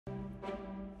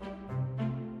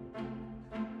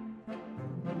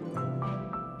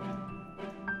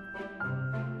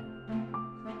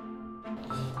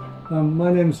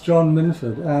My name's John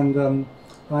Minford, and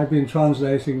I've been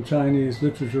translating Chinese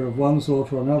literature of one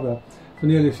sort or another for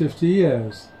nearly 50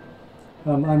 years.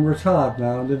 I'm retired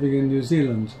now, living in New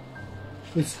Zealand.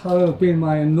 It's, however, been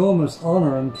my enormous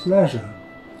honour and pleasure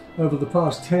over the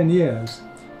past 10 years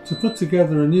to put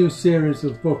together a new series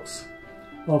of books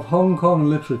of Hong Kong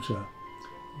literature,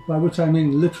 by which I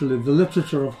mean literally the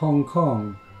literature of Hong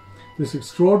Kong, this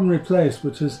extraordinary place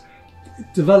which has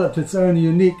developed its own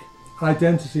unique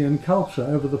identity and culture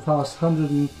over the past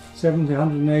 170,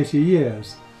 180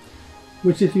 years,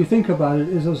 which, if you think about it,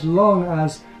 is as long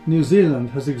as New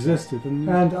Zealand has existed.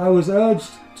 And I was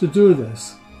urged to do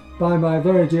this by my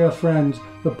very dear friend,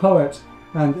 the poet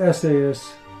and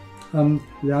essayist Liang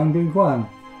Bingguan,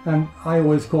 and I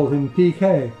always call him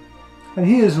PK. And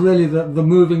he is really the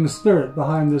moving spirit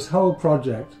behind this whole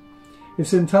project.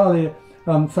 It's entirely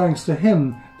thanks to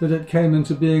him that it came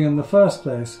into being in the first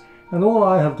place, and all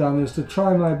I have done is to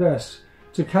try my best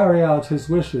to carry out his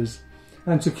wishes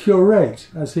and to curate,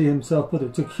 as he himself put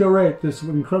it, to curate this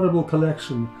incredible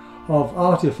collection of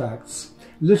artifacts,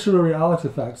 literary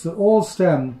artifacts that all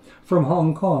stem from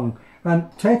Hong Kong,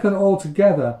 and taken all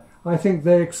together, I think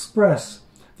they express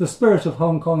the spirit of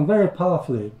Hong Kong very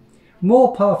powerfully,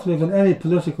 more powerfully than any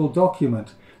political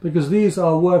document, because these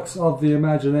are works of the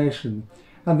imagination,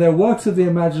 and they're works of the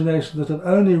imagination that have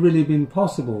only really been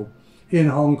possible in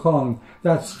Hong Kong,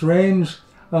 that strange,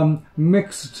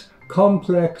 mixed,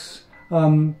 complex,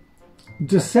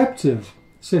 deceptive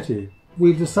city.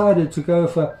 We've decided to go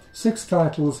for 6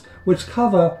 titles which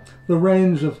cover the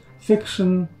range of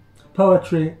fiction,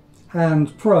 poetry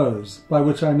and prose, by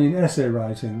which I mean essay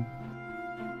writing.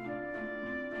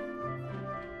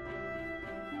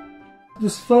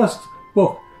 This first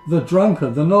book, The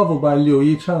Drunkard, the novel by Liu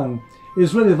Yichang,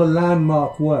 is really the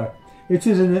landmark work. It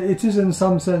is in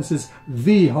some senses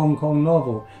the Hong Kong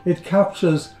novel. It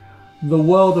captures the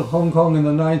world of Hong Kong in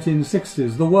the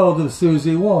 1960s, the world of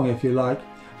Susie Wong, if you like,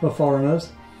 for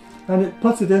foreigners, and it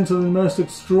puts it into the most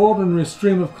extraordinary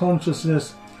stream of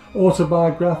consciousness,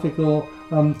 autobiographical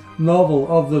novel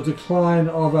of the decline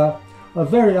of a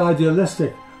very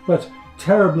idealistic but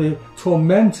terribly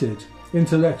tormented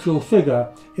intellectual figure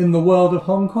in the world of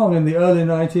Hong Kong in the early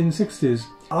 1960s.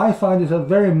 I find it a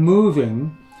very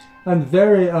moving and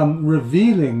very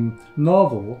revealing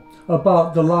novel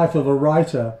about the life of a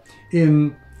writer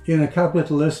in a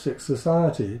capitalistic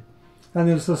society, and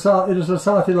in a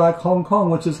society like Hong Kong,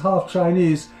 which is half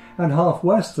Chinese and half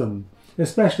Western,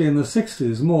 especially in the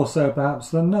 60s, more so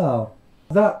perhaps than now.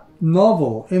 That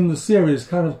novel in the series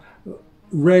kind of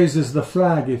raises the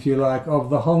flag, if you like, of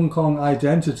the Hong Kong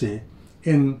identity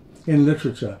in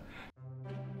literature.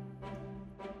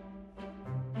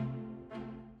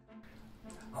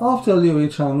 After Liu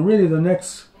Yichang, really the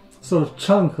next sort of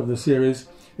chunk of the series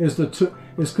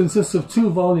consists of 2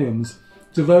 volumes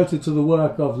devoted to the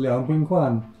work of Liang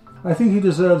Bingguan. I think he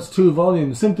deserves 2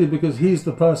 volumes simply because he's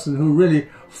the person who really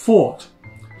fought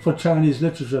for Chinese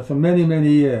literature for many, many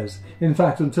years. In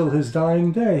fact, until his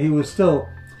dying day, he was still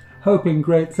hoping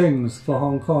great things for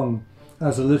Hong Kong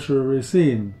as a literary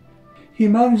scene. He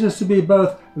manages to be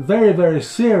both very, very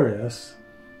serious,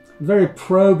 very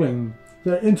probing,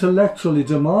 very intellectually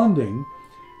demanding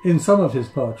in some of his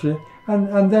poetry,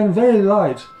 and then very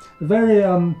light, very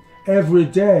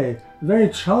everyday, very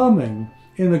charming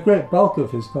in the great bulk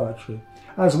of his poetry.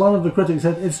 As one of the critics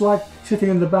said, it's like sitting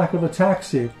in the back of a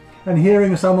taxi and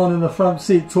hearing someone in the front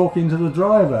seat talking to the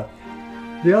driver.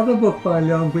 The other book by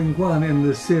Liang Bingguan in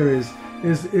this series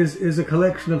is a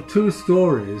collection of 2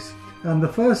 stories, and the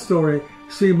first story,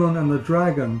 Simon and the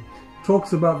Dragon,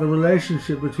 talks about the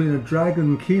relationship between a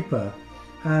dragon keeper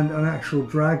and an actual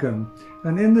dragon.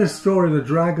 And in this story, the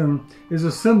dragon is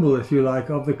a symbol, if you like,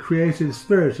 of the creative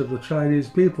spirit of the Chinese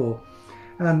people.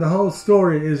 And the whole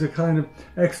story is a kind of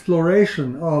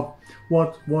exploration of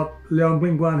what Liang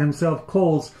Bingguan himself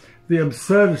calls the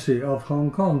absurdity of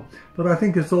Hong Kong. But I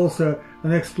think it's also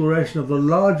an exploration of the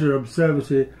larger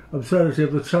absurdity of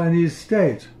the Chinese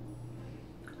state.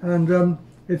 And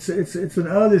it's an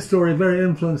early story very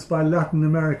influenced by Latin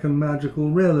American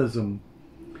magical realism.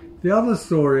 The other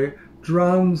story,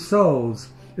 Drowned Souls,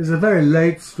 is a very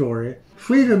late story.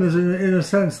 Freedom is, in a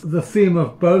sense, the theme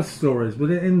of both stories,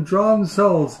 but in Drowned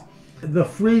Souls, the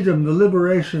freedom, the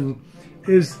liberation,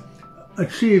 is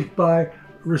achieved by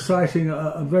reciting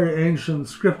a very ancient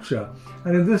scripture.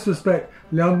 And in this respect,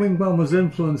 Liang Bingguan was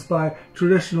influenced by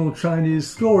traditional Chinese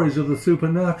stories of the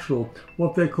supernatural,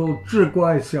 what they call 志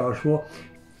怪小说.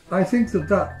 I think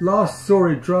that last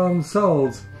story, Drowned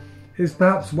Souls, is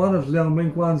perhaps one of Liang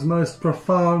Bingguan's most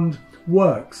profound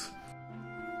works.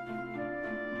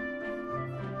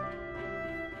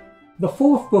 The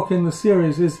fourth book in the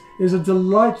series is a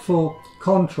delightful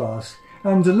contrast,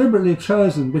 and deliberately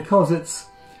chosen because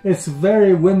it's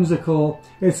very whimsical,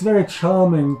 it's very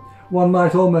charming, one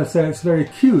might almost say it's very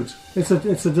cute. It's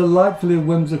a delightfully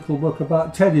whimsical book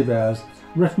about teddy bears,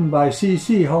 written by Xi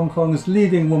Xi, Hong Kong's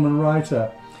leading woman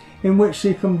writer, in which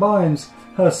she combines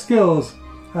her skills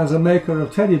as a maker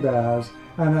of teddy bears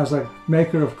and as a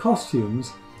maker of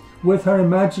costumes with her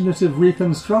imaginative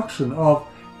reconstruction of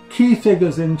key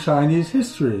figures in Chinese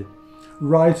history,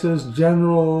 writers,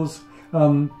 generals,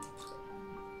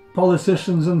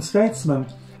 politicians and statesmen.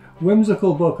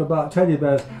 Whimsical book about teddy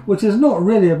bears, which is not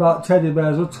really about teddy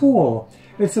bears at all.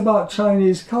 It's about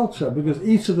Chinese culture, because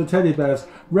each of the teddy bears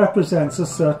represents a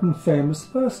certain famous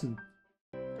person.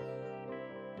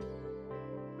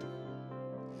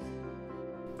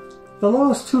 The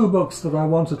last two books that I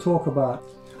want to talk about,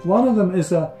 one of them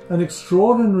is an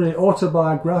extraordinary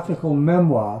autobiographical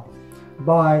memoir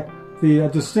by the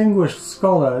distinguished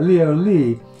scholar Leo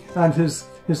Li and his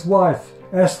wife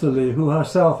Esther Li, who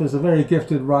herself is a very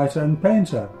gifted writer and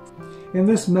painter. In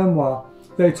this memoir,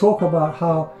 they talk about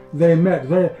how they met,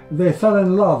 they fell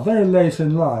in love very late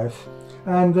in life,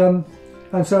 and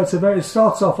so it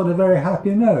starts off on a very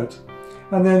happy note,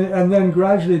 and then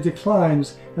gradually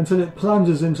declines until it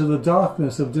plunges into the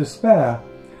darkness of despair,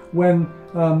 when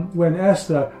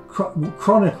Esther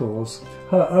chronicles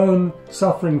her own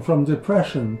suffering from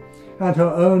depression and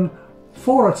her own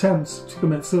 4 attempts to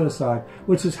commit suicide,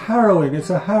 which is harrowing. It's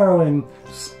a harrowing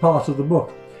part of the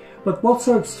book. But what's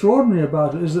so extraordinary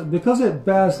about it is that because it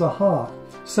bears the heart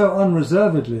so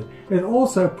unreservedly, it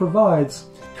also provides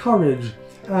courage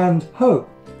and hope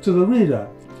to the reader.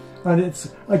 And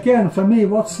it's, again, for me,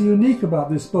 what's unique about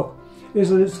this book is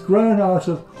that it's grown out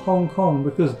of Hong Kong,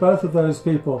 because both of those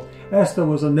people, Esther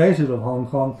was a native of Hong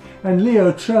Kong, and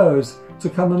Leo chose to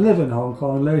come and live in Hong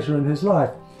Kong later in his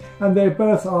life. And they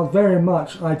both are very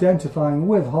much identifying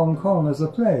with Hong Kong as a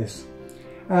place.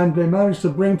 And they managed to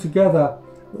bring together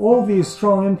all these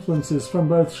strong influences from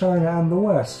both China and the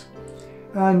West,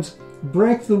 and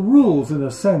break the rules in a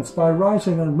sense by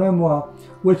writing a memoir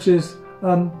which is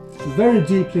very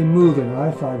deeply moving,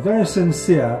 I find, very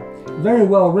sincere, very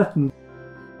well written.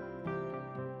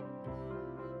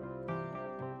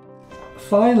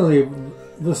 Finally,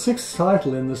 the 6th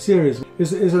title in the series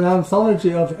is an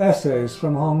anthology of essays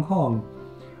from Hong Kong,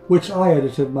 which I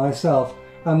edited myself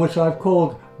and which I've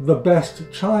called The Best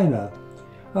China.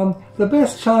 The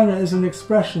Best China is an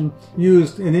expression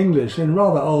used in English in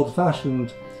rather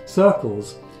old-fashioned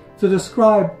circles to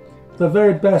describe the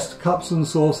very best cups and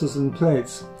saucers and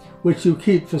plates which you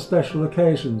keep for special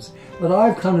occasions. But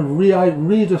I've kind of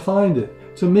redefined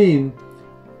it to mean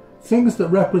things that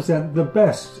represent the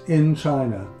best in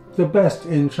China, the best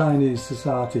in Chinese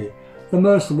society, the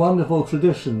most wonderful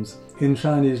traditions in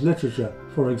Chinese literature,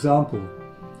 for example.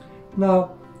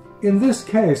 Now, in this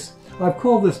case, I've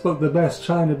called this book The Best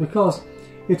China because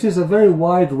it is a very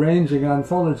wide-ranging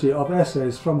anthology of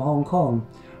essays from Hong Kong,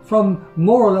 from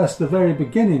more or less the very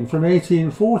beginning, from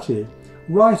 1840,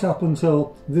 right up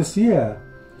until this year.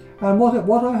 And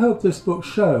what I hope this book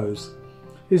shows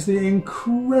is the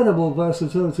incredible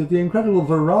versatility, the incredible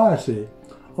variety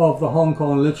of the Hong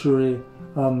Kong literary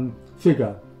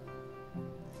figure.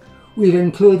 We've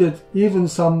included even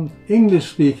some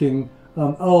English-speaking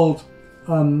old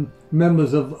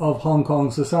members of Hong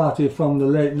Kong society from the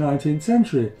late 19th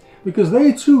century, because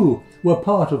they too were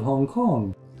part of Hong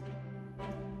Kong.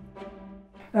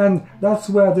 And that's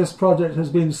where this project has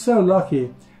been so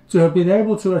lucky to have been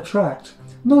able to attract,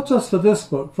 not just for this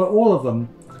book, for all of them,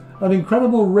 an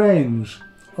incredible range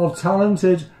of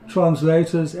talented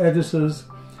translators, editors,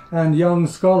 and young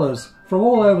scholars from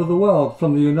all over the world,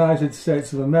 from the United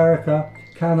States of America,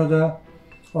 Canada,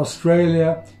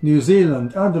 Australia, New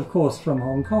Zealand, and of course from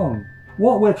Hong Kong.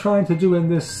 What we're trying to do in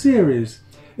this series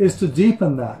is to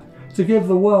deepen that, to give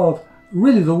the world,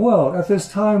 really the world, at this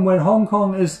time when Hong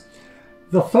Kong is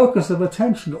the focus of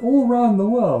attention all around the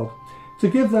world, to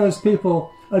give those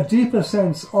people a deeper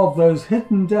sense of those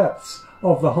hidden depths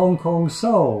of the Hong Kong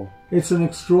soul. It's an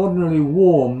extraordinarily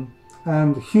warm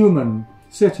and human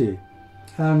city,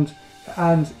 and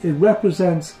it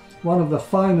represents one of the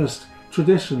finest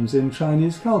traditions in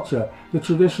Chinese culture, the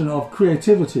tradition of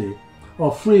creativity,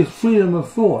 of freedom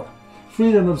of thought,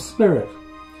 freedom of spirit,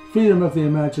 freedom of the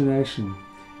imagination.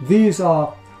 These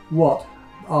are what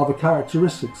are the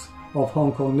characteristics of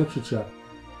Hong Kong literature.